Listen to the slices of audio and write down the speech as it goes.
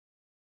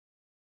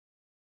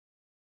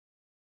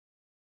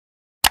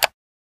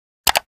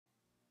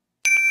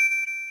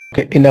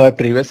Okay, in our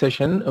previous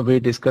session, we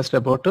discussed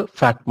about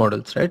fact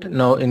models, right?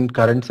 Now in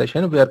current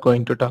session, we are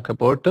going to talk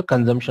about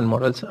consumption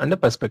models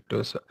and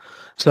perspectives.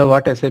 So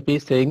what SAP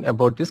is saying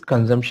about this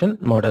consumption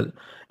model?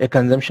 A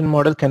consumption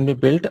model can be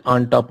built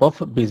on top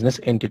of business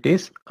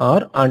entities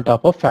or on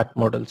top of fact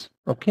models,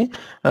 okay,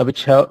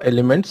 which have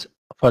elements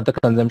for the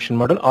consumption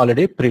model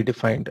already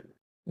predefined.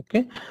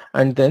 Okay,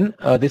 and then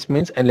this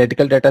means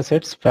analytical data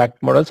sets,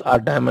 fact models or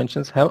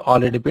dimensions have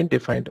already been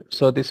defined.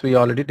 So this we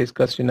already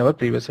discussed in our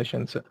previous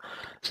sessions.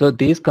 So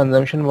these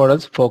consumption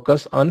models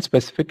focus on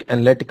specific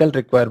analytical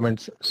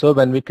requirements. So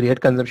when we create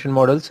consumption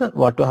models,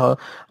 how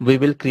we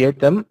will create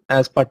them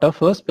as part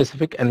of a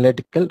specific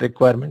analytical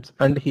requirements.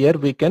 And here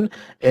we can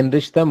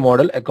enrich the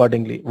model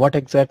accordingly. What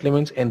exactly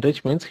means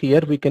enrich means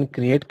here we can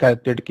create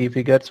calculated key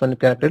figures and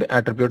calculated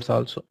attributes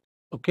also.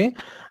 Okay,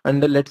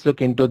 and let's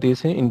look into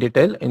this in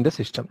detail in the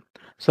system.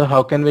 So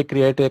how can we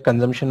create a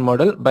consumption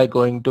model? By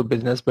going to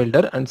business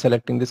builder and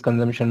selecting this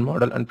consumption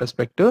model and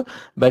perspective.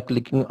 By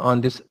clicking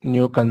on this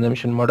new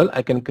consumption model,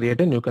 I can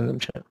create a new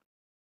consumption.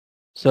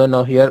 So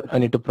now here I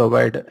need to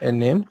provide a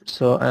name.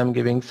 So I am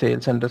giving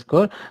sales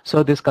underscore.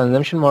 So this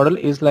consumption model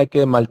is like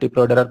a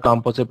multi-provider or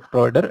composite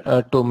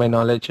provider to my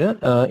knowledge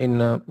in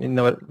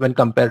our when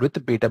compared with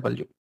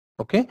BW.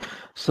 Okay,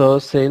 so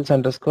sales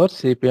underscore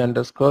CP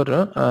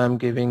underscore I am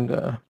giving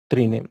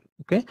 3 name.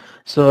 Okay,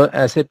 so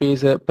SAP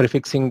is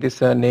prefixing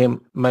this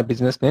name, my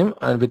business name,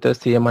 and with a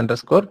CM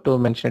underscore to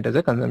mention it as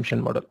a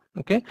consumption model.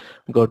 Okay,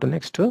 go to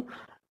next to.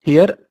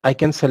 Here I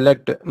can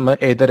select my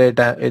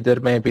either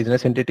my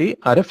business entity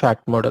or a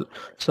fact model.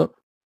 So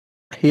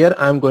here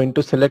I'm going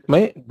to select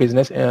my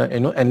business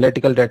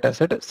analytical data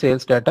set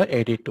sales data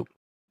 82.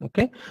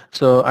 Okay,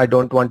 so I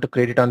don't want to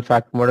create it on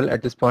fact model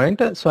at this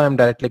point, so I'm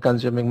directly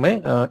consuming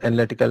my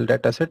analytical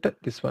data set,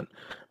 this one.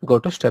 Go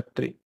to step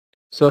 3.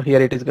 So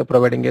here it is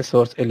providing a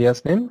source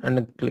alias name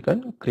and click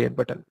on create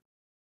button.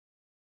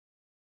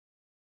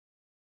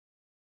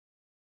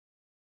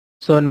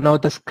 So now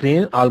the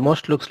screen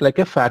almost looks like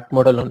a fact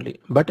model only,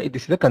 but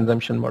this is a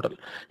consumption model.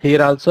 Here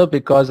also,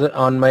 because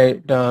on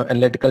my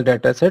analytical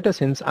data set,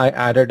 since I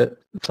added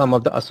some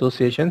of the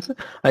associations,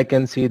 I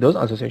can see those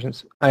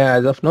associations.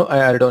 As of now, I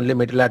added only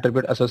middle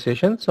attribute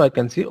association, so I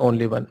can see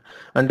only one.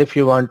 And if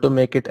you want to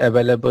make it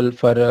available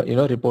for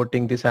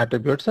reporting these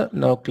attributes,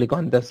 now click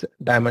on this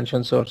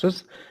dimension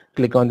sources,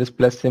 click on this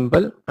plus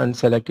symbol and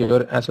select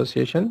your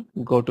association.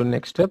 Go to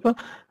next step.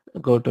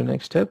 Go to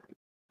next step,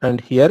 and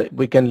here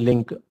we can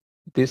link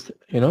this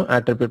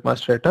attribute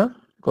master data.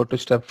 Go to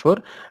step 4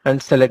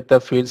 and select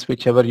the fields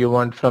whichever you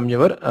want from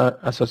your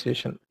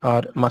association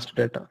or master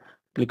data.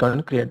 Click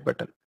on create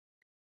button.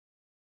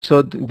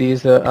 So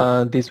these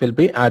will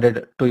be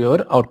added to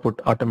your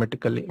output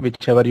automatically.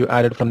 Whichever you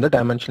added from the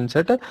dimension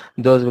set,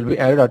 those will be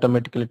added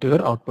automatically to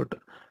your output.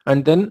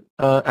 And then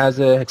as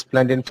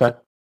explained in fact,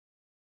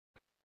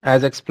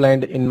 as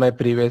explained in my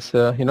previous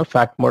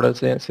fact model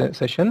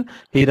session,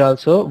 here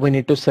also we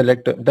need to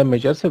select the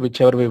measures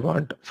whichever we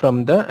want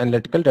from the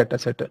analytical data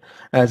set.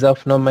 As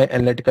of now, my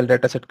analytical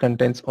data set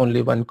contains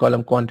only one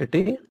column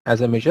quantity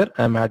as a measure.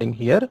 I'm adding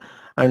here,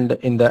 and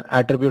in the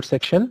attribute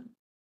section,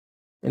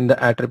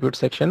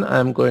 I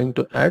am going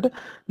to add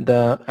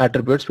the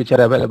attributes which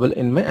are available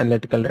in my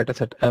analytical data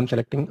set. I am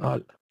selecting all.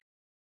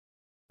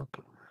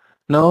 Okay.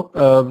 Now,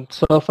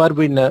 so far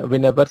we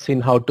never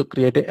seen how to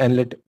create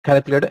a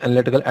calculate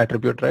analytical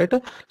attribute, right?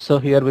 So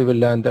here we will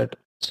learn that.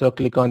 So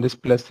click on this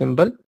plus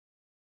symbol.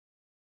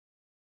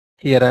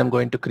 Here I am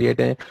going to create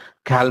a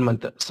cal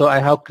month. So I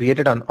have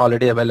created an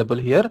already available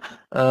here.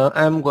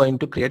 I am going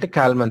to create a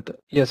cal month.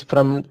 Yes,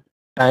 from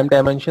time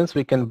dimensions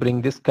we can bring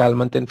this cal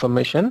month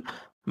information.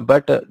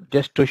 But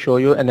just to show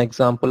you an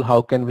example,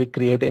 how can we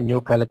create a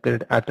new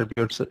calculated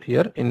attributes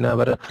here in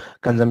our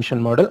consumption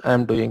model? I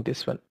am doing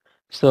this one.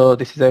 So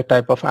this is a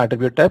type of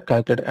attribute type,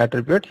 calculated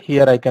attribute.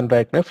 Here I can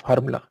write my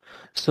formula.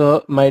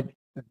 So my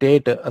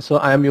date, so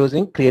I am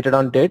using created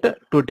on date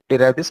to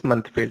derive this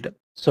month field.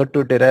 So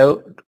to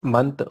derive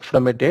month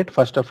from a date,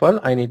 first of all,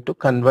 I need to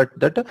convert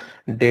that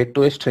date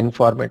to a string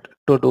format.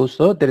 To do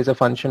so, there is a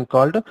function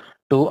called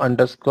to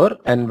underscore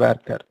n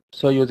varchar.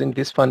 So using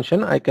this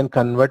function, I can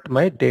convert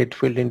my date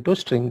field into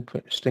string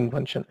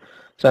function.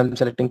 So I'm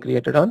selecting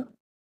created on,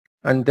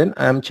 and then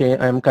I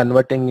am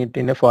converting it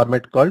in a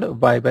format called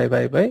y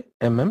by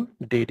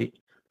mmdd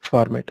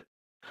format.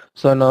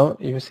 So now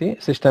you see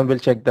system will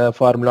check the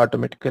formula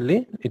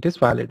automatically. It is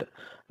valid.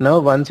 Now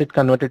once it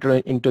converted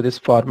into this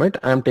format,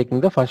 I am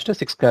taking the first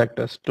 6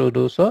 characters. To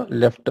do so,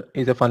 left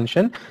is a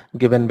function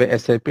given by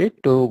SAP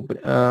to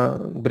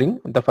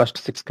bring the first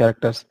 6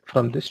 characters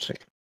from this string.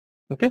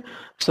 Okay.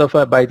 So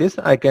by this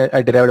I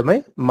derived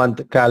my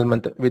month, cal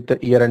month with the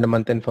year and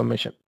month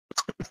information.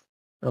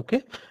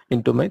 Okay,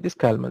 into my this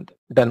cal month.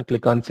 Done.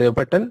 Click on save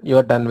button. You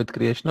are done with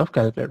creation of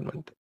calculated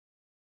month.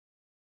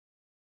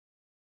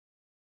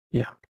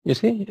 Yeah, you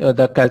see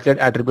the calculate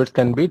attributes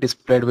can be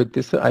displayed with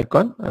this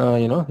icon,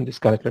 this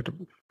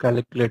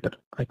calculator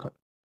icon.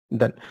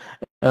 Done.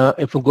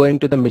 If you go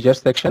into the measure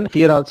section,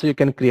 here also you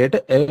can create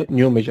a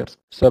new measures.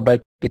 So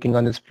by clicking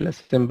on this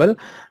plus symbol,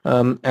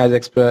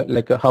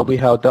 how we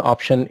have the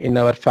option in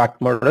our fact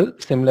model,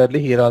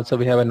 similarly here also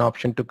we have an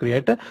option to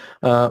create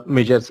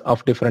measures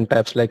of different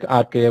types like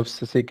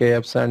RKFs,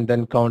 CKFs, and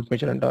then count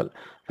measure and all.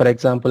 For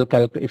example,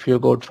 if you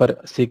go for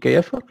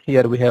CKF,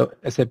 here we have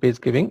SAP is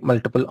giving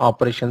multiple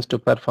operations to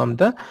perform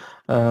the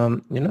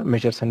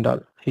measures and all.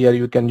 Here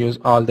you can use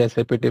all the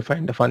SAP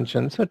defined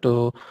functions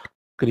to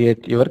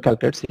create your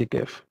calculate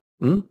CKF.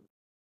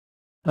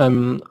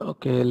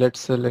 Okay, let's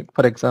select,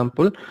 for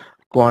example,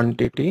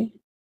 quantity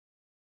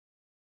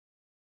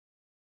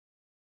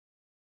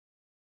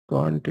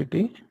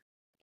 100.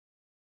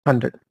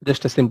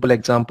 Just a simple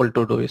example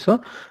to do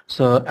so.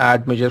 So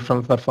add measure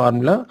from for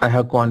formula. I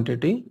have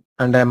quantity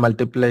and I am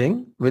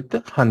multiplying with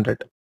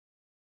 100.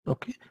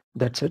 Okay,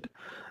 that's it.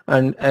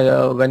 And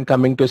when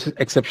coming to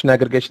exception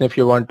aggregation, if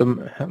you want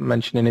to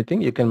mention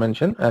anything, you can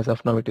mention. As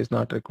of now, it is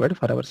not required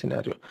for our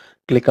scenario.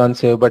 Click on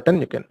save button,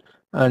 you can.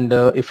 And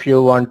if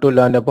you want to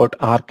learn about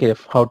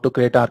RKF, how to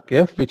create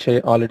RKF, which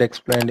I already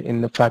explained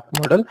in the fact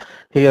model,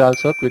 here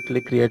also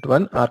quickly create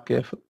one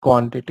RKF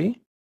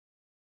quantity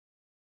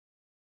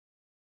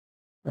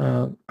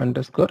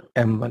underscore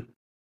M1.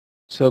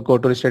 So go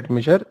to restrict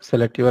measure,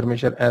 select your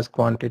measure as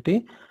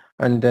quantity,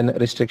 and then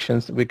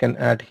restrictions we can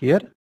add here.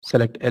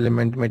 Select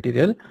element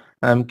material.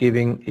 I'm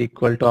giving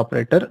equal to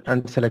operator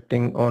and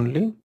selecting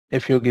only.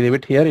 If you give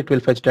it here, it will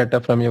fetch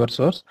data from your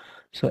source.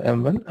 So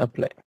M1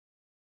 apply.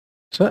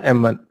 So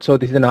M1. So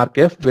this is an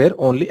RKF where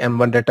only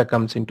M1 data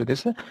comes into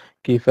this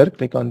keyframe.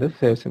 Click on the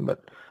save symbol.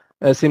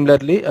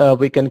 Similarly,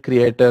 we can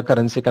create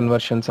currency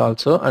conversions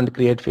also and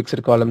create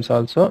fixed columns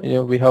also.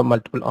 We have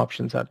multiple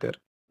options are there.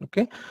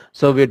 Okay,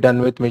 so we're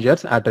done with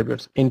measures,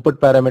 attributes,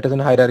 input parameters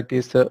and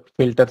hierarchies,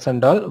 filters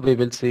and all we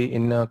will see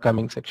in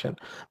coming section,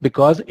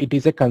 because it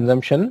is a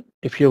consumption.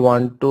 If you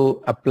want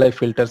to apply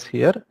filters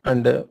here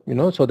and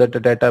so that the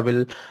data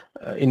will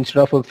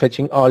instead of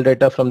fetching all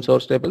data from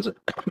source tables,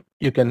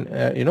 you can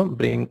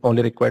bring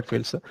only required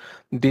fields.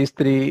 These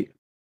three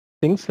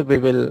things we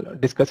will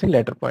discuss in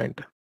later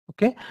point.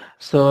 Okay,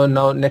 so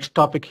now next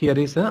topic here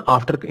is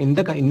after in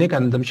the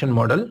consumption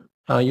model.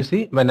 You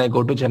see, when I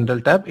go to general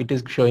tab, it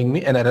is showing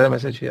me an error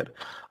message here.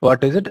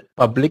 What is it?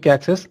 Public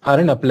access or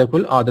an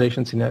applicable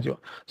authorization scenario.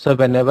 So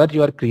whenever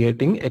you are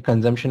creating a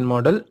consumption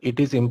model,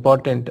 it is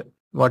important.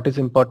 What is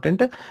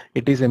important?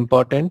 It is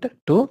important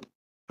to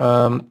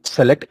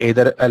select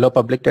either allow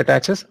public data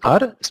access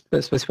or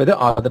specify the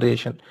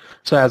authorization.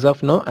 So as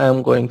of now, I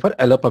am going for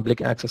allow public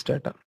access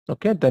data.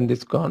 Okay, then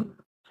this gone.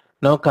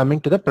 Now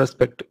coming to the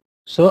perspective.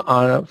 So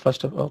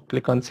first of all,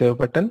 click on save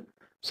button.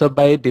 So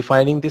by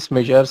defining these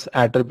measures,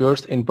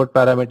 attributes, input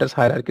parameters,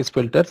 hierarchies,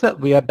 filters,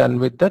 we are done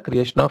with the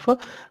creation of a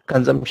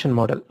consumption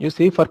model. You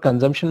see, for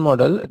consumption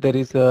model, there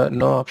is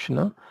no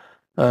option.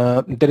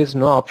 There is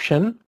no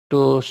option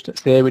to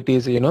save it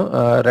is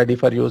ready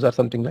for use or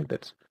something like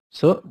that.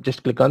 So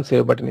just click on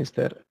save button is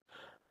there.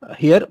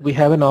 Here we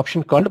have an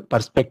option called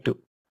perspective.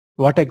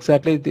 What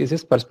exactly this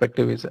is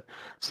perspective is?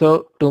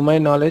 So to my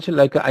knowledge,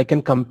 like I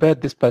can compare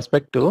this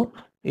perspective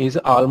is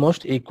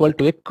almost equal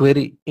to a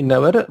query in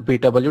our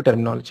BW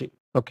terminology.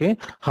 Okay,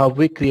 how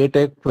we create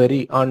a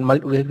query on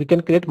we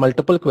can create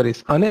multiple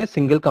queries on a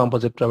single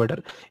composite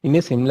provider. In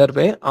a similar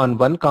way, on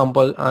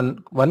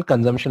one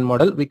consumption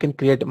model, we can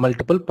create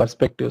multiple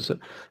perspectives.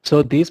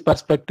 So these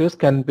perspectives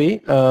can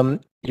be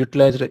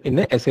utilized in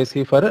a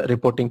SAC for a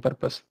reporting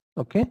purpose.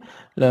 Okay,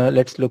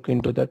 let's look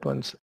into that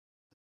once.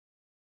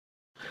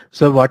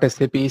 So what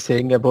SAP is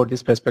saying about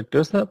these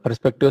perspectives? The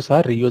perspectives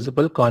are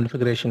reusable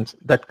configurations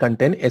that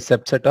contain a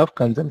subset of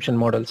consumption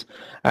models,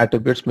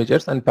 attributes,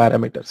 measures, and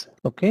parameters.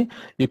 Okay,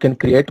 you can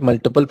create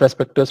multiple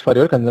perspectives for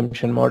your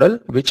consumption model,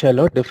 which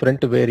allow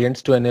different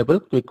variants to enable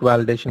quick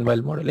validation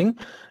while modeling.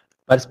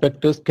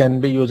 Perspectives can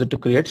be used to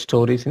create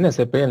stories in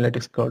SAP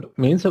Analytics Cloud.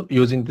 Means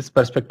using these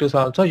perspectives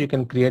also you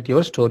can create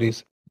your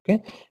stories.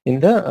 Okay,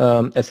 in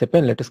the SAP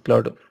Analytics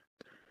Cloud.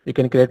 You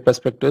can create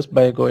perspectives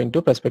by going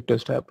to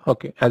perspectives tab.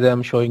 Okay, as I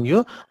am showing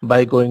you,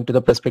 by going to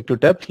the perspective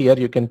tab, here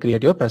you can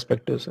create your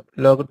perspectives.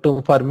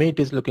 For me, it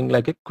is looking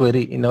like a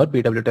query in our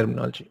BW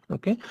terminology.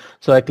 Okay,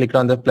 so I clicked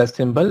on the plus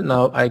symbol.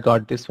 Now I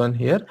got this one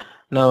here.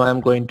 Now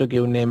I'm going to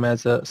give name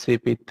as a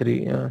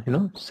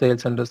CP3,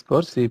 sales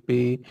underscore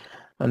CP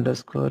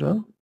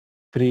underscore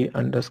 3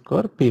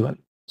 underscore P1.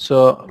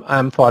 So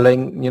I'm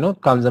following,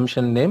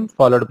 consumption name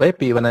followed by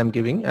P1 I'm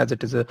giving as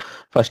it is a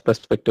first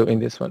perspective in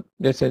this one.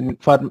 This is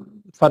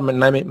for my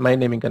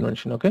naming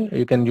convention. Okay,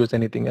 you can use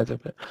anything as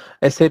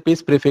a SAP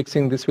is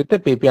prefixing this with a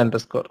PP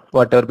underscore.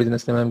 Whatever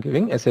business name I'm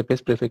giving, SAP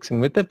is prefixing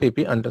with a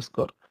PP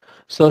underscore.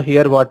 So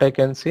here what I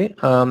can see,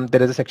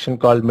 there is a section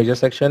called measure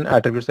section,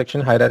 attribute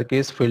section,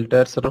 hierarchies,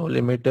 filters, row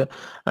limit,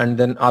 and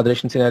then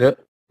authorization scenario.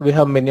 We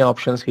have many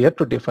options here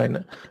to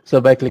define. So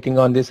by clicking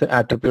on this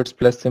attributes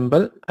plus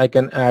symbol, I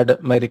can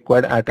add my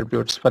required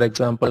attributes. For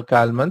example,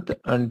 cal month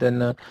and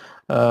then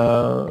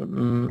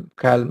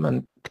cal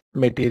month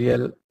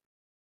material,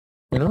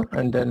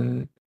 and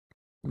then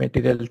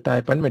material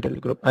type and material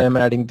group. I am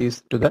adding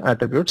these to the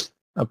attributes.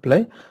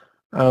 apply.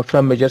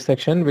 From measure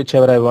section,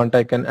 whichever I want,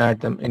 I can add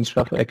them.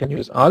 Instead of I can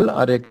use all,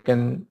 or I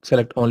can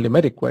select only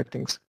my required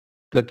things.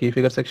 The key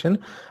figure section,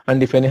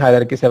 and if any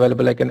hierarchies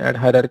available, I can add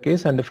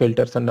hierarchies and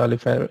filters and all.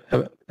 If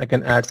I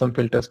can add some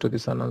filters to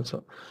this one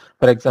also.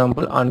 For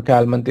example, on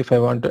cal month, if I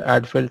want to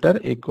add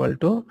filter equal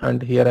to,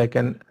 and here I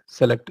can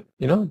select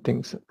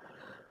things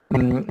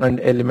and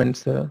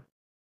elements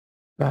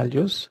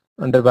values.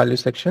 Under value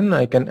section,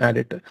 I can add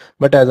it,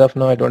 but as of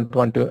now I don't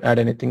want to add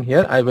anything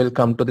here. I will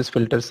come to this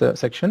filters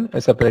section,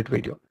 a separate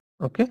video.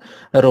 Okay,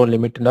 a row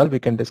limit and all we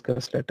can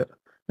discuss later.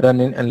 Run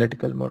in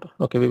analytical mode.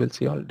 Okay, we will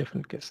see all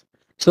different cases.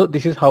 So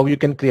this is how you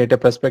can create a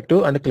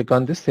perspective and click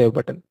on this save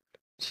button.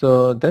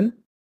 So then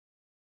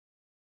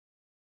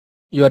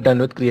you are done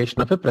with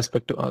creation of a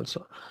perspective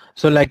also.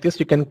 So like this,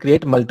 you can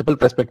create multiple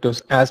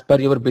perspectives as per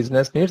your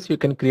business needs. You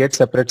can create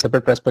separate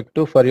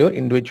perspective for your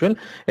individual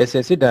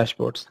SAC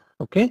dashboards.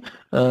 Okay.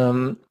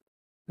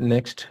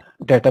 Next,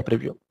 data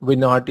preview. We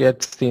not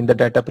yet seen the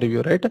data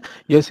preview, right?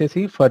 Yes, you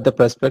see for the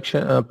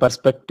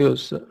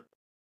perspectives,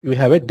 we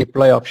have a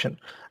deploy option.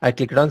 I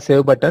clicked on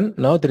save button.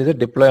 Now there is a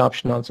deploy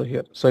option also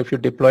here. So if you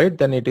deploy it,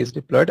 then it is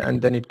deployed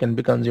and then it can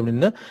be consumed in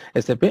the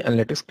SAP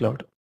Analytics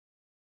Cloud.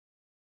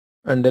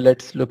 And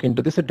let's look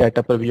into this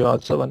data preview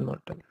also one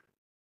more time.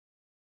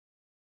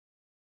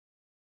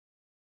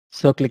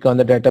 So click on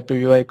the data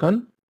preview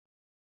icon.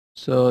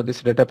 So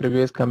this data preview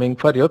is coming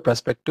for your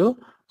perspective.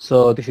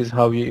 So this is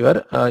how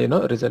your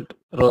result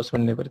rows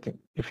and everything.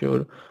 If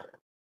you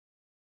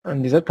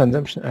and these are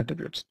consumption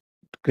attributes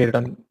created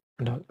on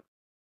and all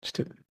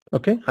still.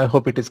 Okay, I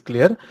hope it is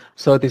clear.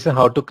 So this is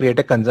how to create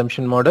a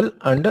consumption model,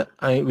 and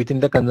within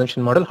the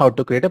consumption model how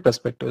to create a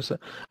perspective. So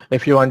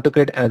if you want to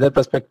create another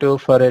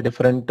perspective for a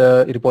different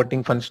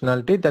reporting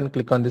functionality, then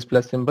click on this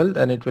plus symbol,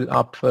 and it will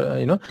opt for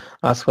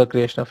ask for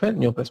creation of a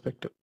new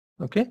perspective.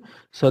 Okay,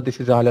 so this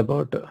is all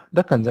about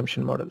the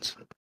consumption models.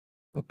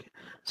 Okay,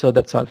 so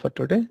that's all for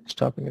today.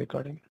 Stopping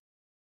recording.